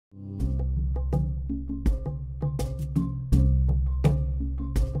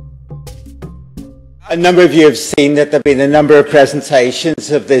A number of you have seen that there have been a number of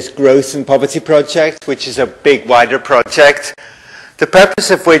presentations of this Growth and Poverty project, which is a big, wider project, the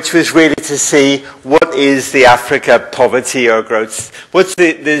purpose of which was really to see what is the Africa poverty or growth. What's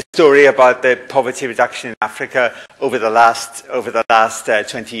the story about the poverty reduction in Africa over the last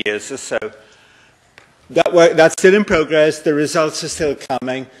 20 years or so. That's still in progress. The results are still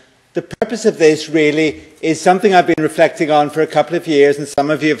coming. The purpose of this really is something I've been reflecting on for a couple of years, and some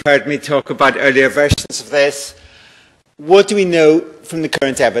of you have heard me talk about earlier versions of this. What do we know from the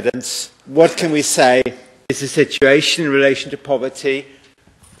current evidence? What can we say is the situation in relation to poverty?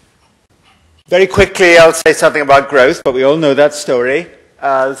 Very quickly, I'll say something about growth, but we all know that story.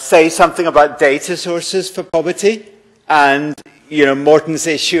 I'll say something about data sources for poverty, and Morton's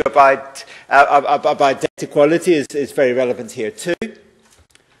issue about data quality is very relevant here too.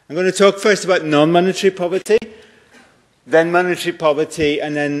 I'm going to talk first about non-monetary poverty, then monetary poverty,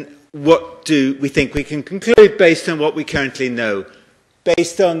 and then what do we think we can conclude based on what we currently know.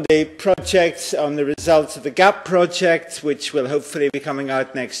 Based on the projects, on the results of the GAP project, which will hopefully be coming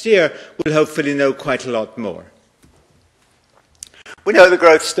out next year, we'll hopefully know quite a lot more. We know the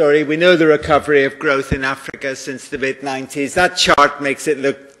growth story. We know the recovery of growth in Africa since the mid-90s. That chart makes it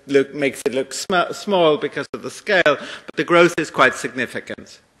look small because of the scale, but the growth is quite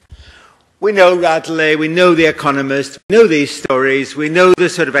significant. We know Radley, we know The Economist, we know these stories, we know the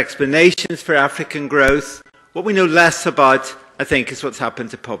sort of explanations for African growth. What we know less about, I think, is what's happened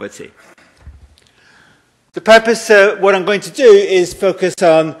to poverty. The purpose, what I'm going to do is focus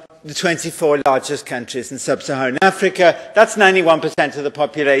on the 24 largest countries in sub-Saharan Africa. That's 91% of the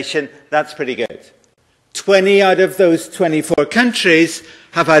population. That's pretty good. 20 out of those 24 countries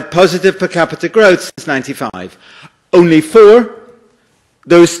have had positive per capita growth since 95. Only 4.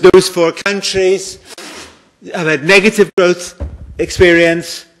 Those 4 countries have had negative growth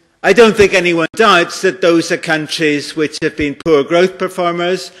experience. I don't think anyone doubts that those are countries which have been poor growth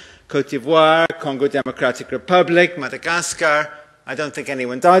performers. Côte d'Ivoire, Congo Democratic Republic, Madagascar. I don't think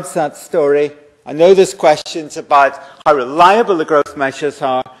anyone doubts that story. I know there's questions about how reliable the growth measures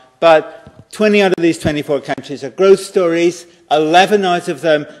are, but 20 out of these 24 countries are growth stories. 11 out of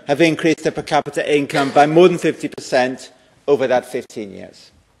them have increased their per capita income by more than 50% over that 15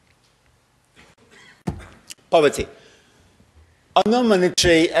 years. Poverty. On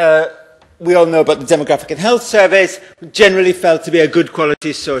non-monetary, we all know about the Demographic and Health Surveys, generally felt to be a good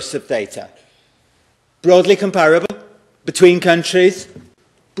quality source of data. Broadly comparable between countries,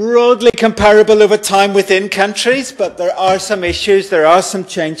 broadly comparable over time within countries, but there are some issues, there are some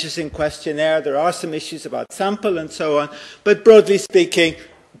changes in questionnaire, there are some issues about sample and so on, but broadly speaking,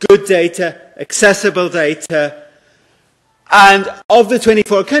 good data, accessible data. And of the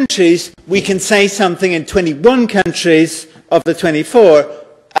 24 countries, we can say something in 21 countries of the 24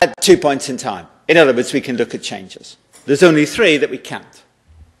 at 2 points in time. In other words, we can look at changes. There's only 3 that we can't.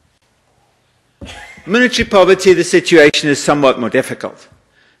 Monetary poverty, the situation is somewhat more difficult.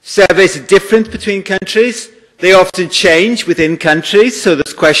 Surveys are different between countries. They often change within countries, so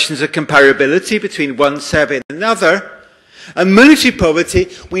there's questions of comparability between one survey and another. And monetary poverty,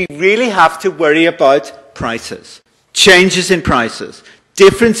 we really have to worry about prices. Changes in prices,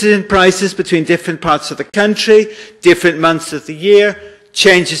 differences in prices between different parts of the country, different months of the year,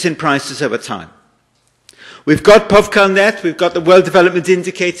 changes in prices over time. We've got PovCalNet, we've got the World Development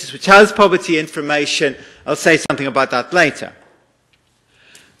Indicators, which has poverty information. I'll say something about that later.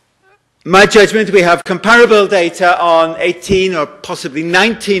 My judgment, we have comparable data on 18 or possibly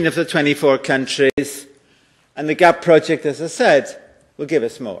 19 of the 24 countries, and the GAP project, as I said, will give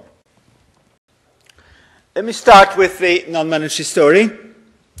us more. Let me start with the non-monetary story.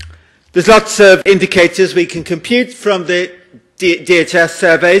 There's lots of indicators we can compute from the DHS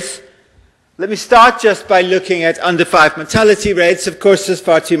surveys. Let me start just by looking at under 5 mortality rates. Of course, there's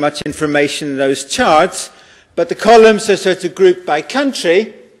far too much information in those charts, but the columns are sort of grouped by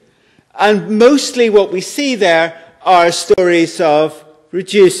country, and mostly what we see there are stories of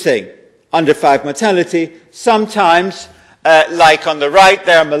reducing under 5 mortality. Sometimes, like on the right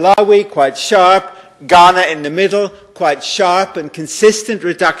there, Malawi, quite sharp. Ghana in the middle, quite sharp and consistent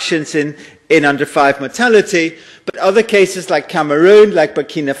reductions in under 5 mortality, but other cases like Cameroon, like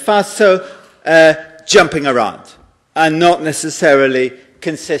Burkina Faso, jumping around and not necessarily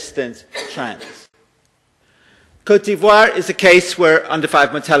consistent trends. Côte d'Ivoire is a case where under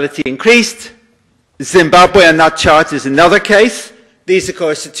 5 mortality increased. Zimbabwe on that chart is another case. These, of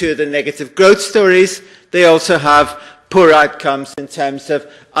course, are 2 of the negative growth stories. They also have poor outcomes in terms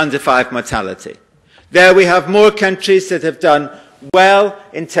of under 5 mortality. There we have more countries that have done well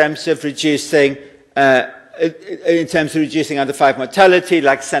in terms of reducing in terms of reducing under-5 mortality,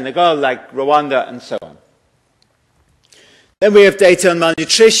 like Senegal, like Rwanda, and so on. Then we have data on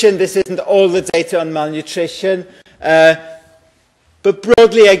malnutrition. This isn't all the data on malnutrition. But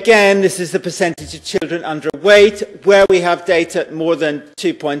broadly, again, this is the percentage of children underweight. Where we have data at more than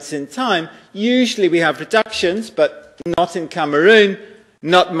 2 points in time, usually we have reductions, but not in Cameroon,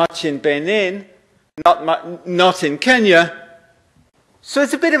 not much in Benin, not in Kenya. So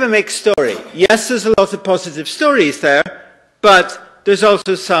it's a bit of a mixed story. Yes, there's a lot of positive stories there, but there's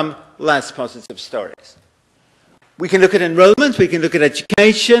also some less positive stories. We can look at enrollment, we can look at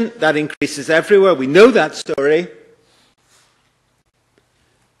education, that increases everywhere, we know that story.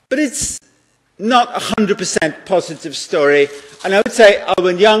 But it's not a 100% positive story, and I would say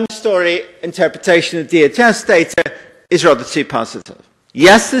Alwyn Young's story interpretation of DHS data is rather too positive.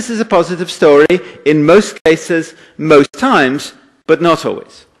 Yes, this is a positive story in most cases, most times, but not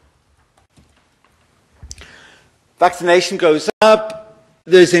always. Vaccination goes up,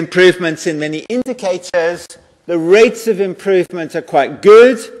 there's improvements in many indicators, the rates of improvement are quite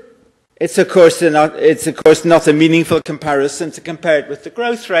good. It's of course not a meaningful comparison to compare it with the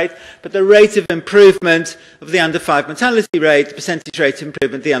growth rate, but the rate of improvement of the under-5 mortality rate, the percentage rate of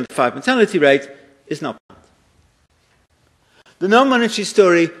improvement of the under-5 mortality rate, is not bad. The non-monetary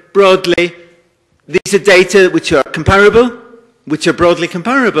story, broadly, these are data which are comparable, which are broadly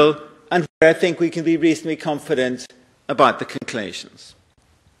comparable, and where I think we can be reasonably confident about the conclusions.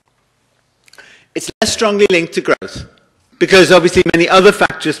 It's less strongly linked to growth, because obviously many other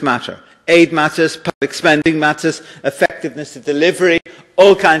factors matter. Aid matters, public spending matters, effectiveness of delivery,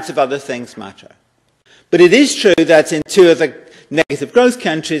 all kinds of other things matter. But it is true that in two of the negative growth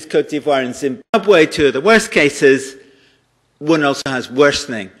countries, Cote d'Ivoire and Zimbabwe, two of the worst cases, one also has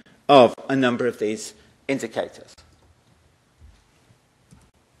worsening of a number of these indicators.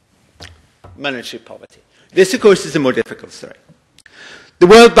 Monetary poverty. This, of course, is a more difficult story. The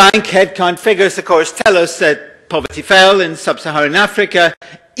World Bank headcount figures, of course, tell us that poverty fell in sub-Saharan Africa,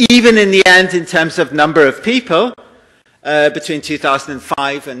 even in the end in terms of number of people, between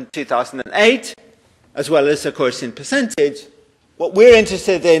 2005 and 2008, as well as, of course, in percentage. What we're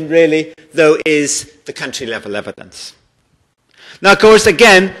interested in, really, though, is the country-level evidence. Now, of course,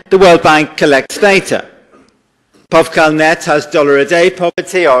 again, the World Bank collects data. PovCalNet has $1-a-day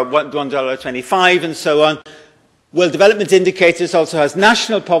poverty, or $1.25, and so on. World Development Indicators also has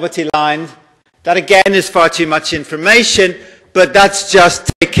national poverty line. That, again, is far too much information, but that's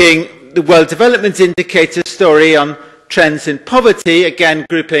just taking the World Development Indicator story on trends in poverty, again,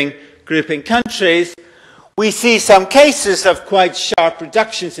 grouping countries. We see some cases of quite sharp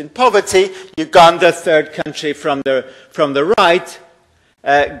reductions in poverty. Uganda, third country from the right.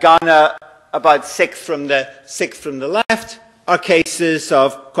 Ghana, about sixth from the left, are cases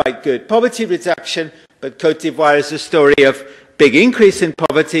of quite good poverty reduction. But Cote d'Ivoire is a story of big increase in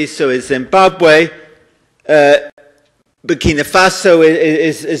poverty, so is Zimbabwe. Burkina Faso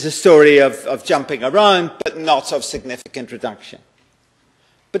is a story of jumping around, but not of significant reduction.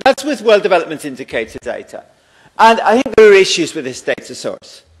 But that's with World Development Indicator data. And I think there are issues with this data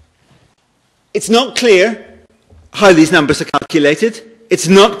source. It's not clear how these numbers are calculated. It's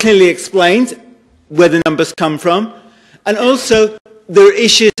not clearly explained where the numbers come from. And also, there are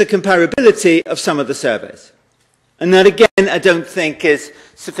issues of comparability of some of the surveys. And that, again, I don't think is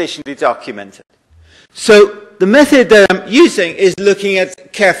sufficiently documented. So the method that I'm using is looking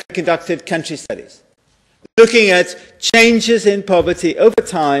at carefully conducted country studies, looking at changes in poverty over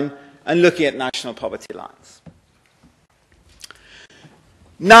time, and looking at national poverty lines.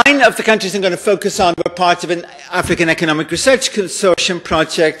 9 of the countries I'm going to focus on were part of an African Economic Research Consortium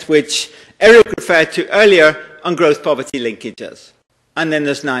project, which Eric referred to earlier, on growth poverty linkages. And then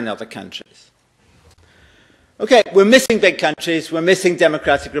there's 9 other countries. Okay, we're missing big countries. We're missing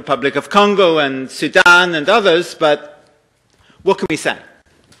Democratic Republic of Congo and Sudan and others, but what can we say?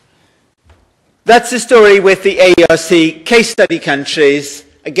 That's the story with the AERC case study countries,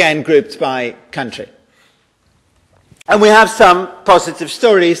 again grouped by country. And we have some positive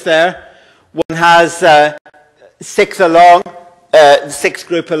stories there. One has 6 along, the 6th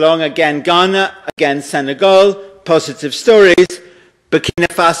group along, again Ghana, again Senegal, positive stories. Burkina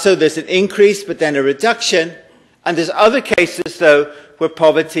Faso, there's an increase, but then a reduction. And there's other cases, though, where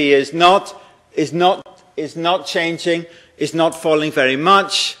poverty is not changing, is not falling very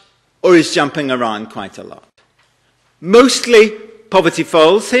much, or is jumping around quite a lot. Mostly, poverty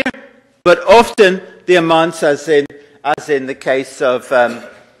falls here, but often the amounts, as in the case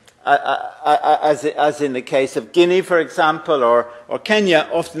of Guinea, for example, or Kenya,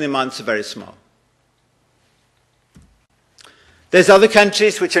 often the amounts are very small. There's other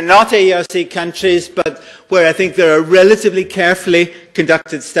countries which are not AERC countries, but where I think there are relatively carefully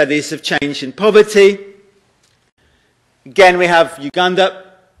conducted studies of change in poverty. Again, we have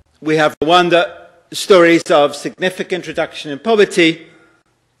Uganda, we have Rwanda, stories of significant reduction in poverty.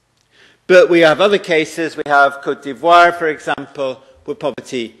 But we have other cases, we have Côte d'Ivoire, for example, where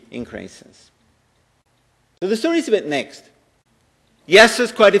poverty increases. So the story is a bit mixed. Yes,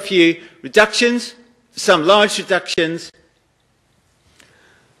 there's quite a few reductions, some large reductions.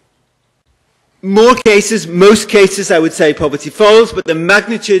 Most cases, I would say poverty falls, but the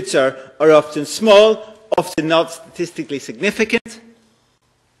magnitudes are often small, often not statistically significant.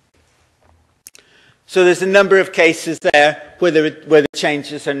 So there's a number of cases there where the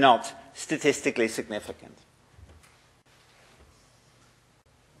changes are not statistically significant.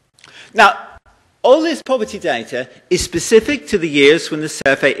 Now, all this poverty data is specific to the years when the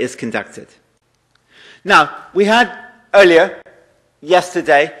survey is conducted. Now, we had earlier,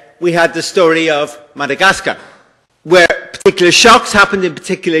 yesterday, we had the story of Madagascar, where particular shocks happened in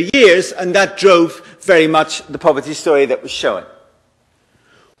particular years, and that drove very much the poverty story that was shown.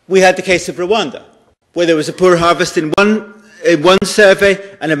 We had the case of Rwanda, where there was a poor harvest in one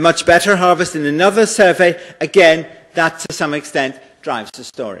survey and a much better harvest in another survey. Again, that to some extent drives the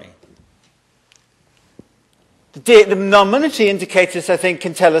story. The non-monetary indicators, I think,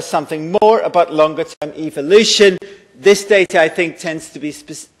 can tell us something more about longer-term evolution. This data, I think, tends to be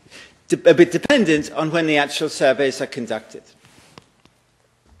a bit dependent on when the actual surveys are conducted.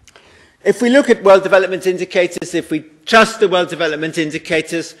 If we look at world development indicators, if we trust the world development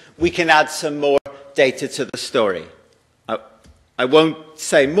indicators, we can add some more data to the story. I won't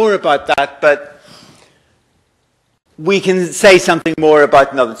say more about that, but we can say something more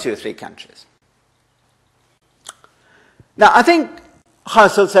about another 2 or 3 countries. Now, I think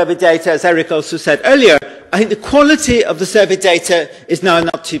household survey data, as Eric also said earlier, I think the quality of the survey data is now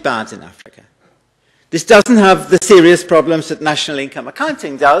not too bad in Africa. This doesn't have the serious problems that national income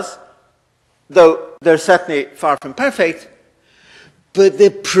accounting does, though they're certainly far from perfect. But the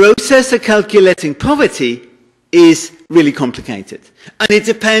process of calculating poverty is really complicated. And it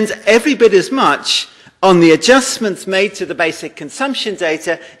depends every bit as much on the adjustments made to the basic consumption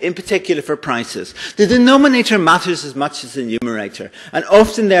data, in particular for prices. The denominator matters as much as the numerator, and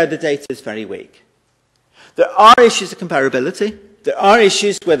often there the data is very weak. There are issues of comparability. There are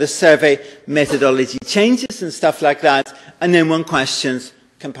issues where the survey methodology changes and stuff like that, and then one questions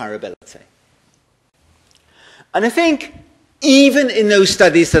comparability. And I think even in those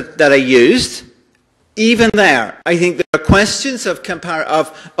studies that I used, even there, I think there are questions of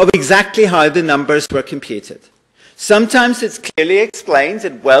exactly how the numbers were computed. Sometimes it's clearly explained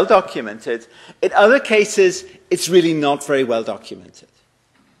and well documented. In other cases, it's really not very well documented.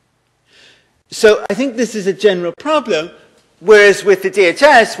 So I think this is a general problem, whereas with the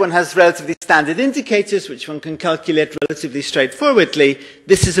DHS, one has relatively standard indicators, which one can calculate relatively straightforwardly.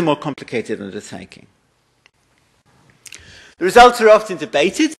 This is a more complicated undertaking. The results are often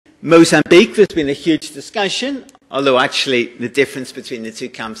debated. Mozambique, there's been a huge discussion, although actually the difference between the two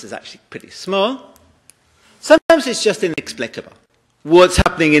camps is actually pretty small. Sometimes it's just inexplicable. What's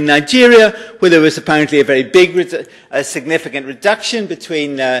happening in Nigeria, where there was apparently a very big, significant reduction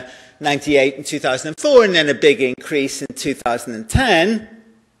between 1998 and 2004, and then a big increase in 2010.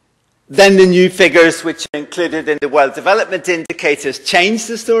 Then the new figures, which are included in the World Development Indicators, changed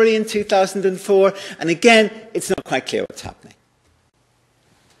the story in 2004. And again, it's not quite clear what's happening.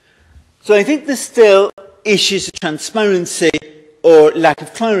 So I think there's still issues of transparency or lack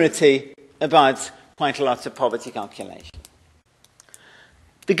of clarity about quite a lot of poverty calculation.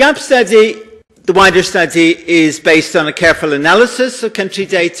 The GAP study, the wider study, is based on a careful analysis of country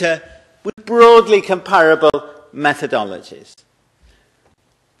data with broadly comparable methodologies.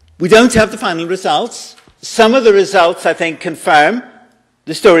 We don't have the final results. Some of the results, I think, confirm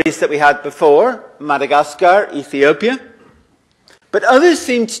the stories that we had before, Madagascar, Ethiopia. But others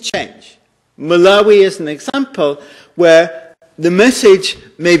seem to change. Malawi is an example where the message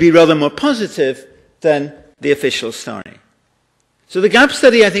may be rather more positive than the official story. So the GAP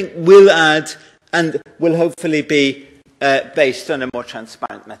study, I think, will add and will hopefully be based on a more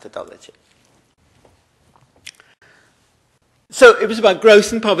transparent methodology. So it was about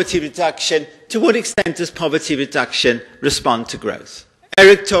growth and poverty reduction. To what extent does poverty reduction respond to growth?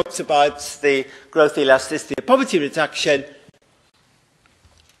 Eric talked about the growth elasticity of poverty reduction.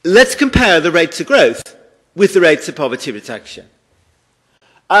 Let's compare the rates of growth with the rates of poverty reduction.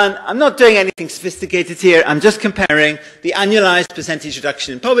 And I'm not doing anything sophisticated here. I'm just comparing the annualized percentage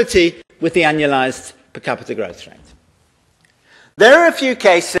reduction in poverty with the annualized per capita growth rate. There are a few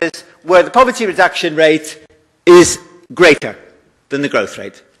cases where the poverty reduction rate is greater than the growth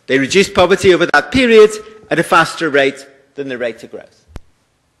rate. They reduced poverty over that period at a faster rate than the rate of growth.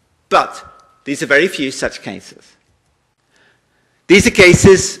 But these are very few such cases. These are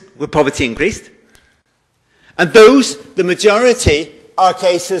cases where poverty increased. And those, the majority, are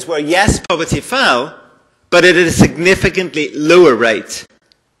cases where, yes, poverty fell, but at a significantly lower rate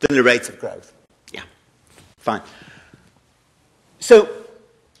than the rate of growth. Yeah, fine. So,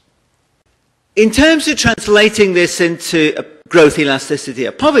 in terms of translating this into a growth elasticity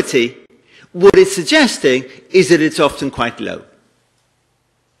of poverty, what it's suggesting is that it's often quite low.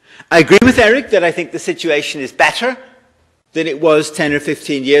 I agree with Eric that I think the situation is better than it was 10 or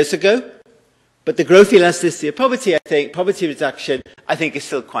 15 years ago, but the growth elasticity of poverty, I think, poverty reduction, I think is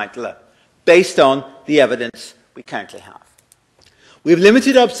still quite low, based on the evidence we currently have. We have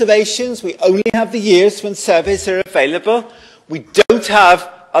limited observations. We only have the years when surveys are available. We don't have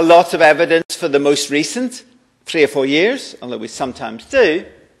a lot of evidence for the most recent 3 or 4 years, although we sometimes do.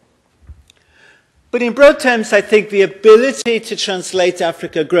 But in broad terms, I think the ability to translate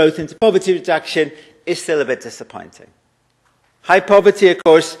Africa growth into poverty reduction is still a bit disappointing. High poverty, of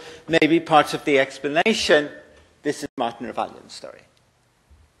course, may be part of the explanation. This is Martin Revallian's story.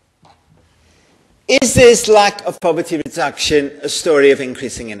 Is this lack of poverty reduction a story of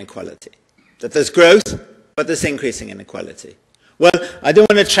increasing inequality? That there's growth, but there's increasing inequality? Well, I don't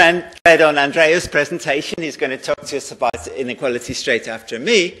want to tread on Andrea's presentation. He's going to talk to us about inequality straight after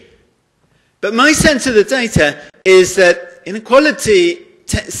me. But my sense of the data is that inequality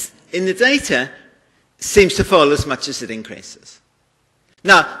in the data seems to fall as much as it increases.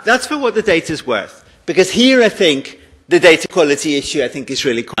 Now, that's for what the data is worth. Because here, I think, the data quality issue, I think, is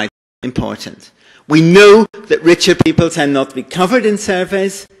really quite important. We know that richer people tend not to be covered in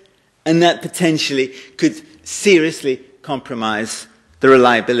surveys, and that potentially could seriously compromise the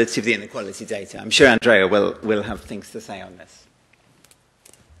reliability of the inequality data. I'm sure Andrea will have things to say on this.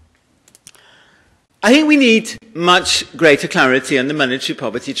 I think we need much greater clarity on the monetary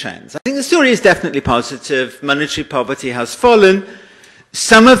poverty trends. I think the story is definitely positive. Monetary poverty has fallen.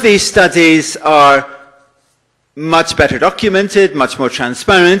 Some of these studies are much better documented, much more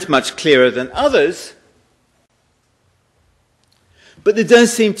transparent, much clearer than others. But there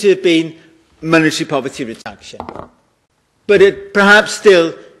does seem to have been monetary poverty reduction, but at perhaps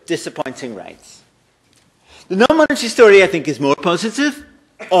still disappointing rates. The non-monetary story, I think, is more positive,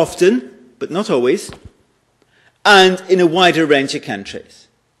 often, but not always, and in a wider range of countries.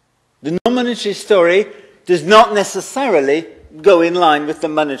 The non-monetary story does not necessarily go in line with the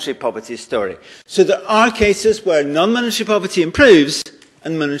monetary poverty story. So there are cases where non-monetary poverty improves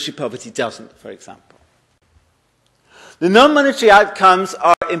and monetary poverty doesn't, for example. The non-monetary outcomes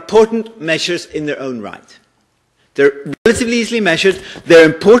are important measures in their own right. They're relatively easily measured, they're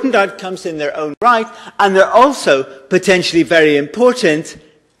important outcomes in their own right, and they're also potentially very important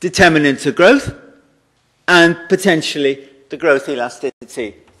determinants of growth and potentially the growth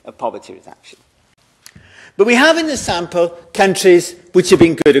elasticity of poverty reduction. But we have in the sample countries which have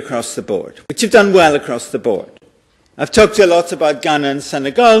been good across the board, which have done well across the board. I've talked a lot about Ghana and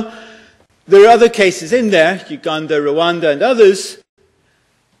Senegal. There are other cases in there, Uganda, Rwanda, and others.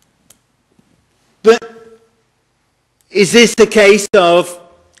 But is this a case of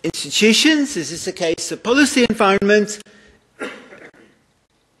institutions? Is this a case of policy environment?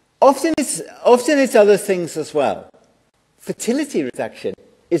 Often it's other things as well. Fertility reduction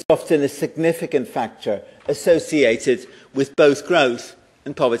is often a significant factor associated with both growth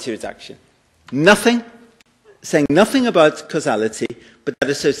and poverty reduction. Saying nothing about causality, but that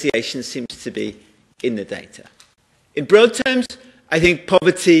association seems to be in the data. In broad terms, I think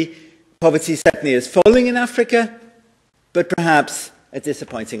poverty certainly is falling in Africa, but perhaps at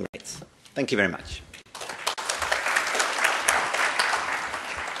disappointing rates. Thank you very much.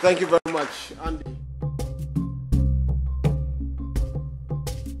 Thank you very much, Andy.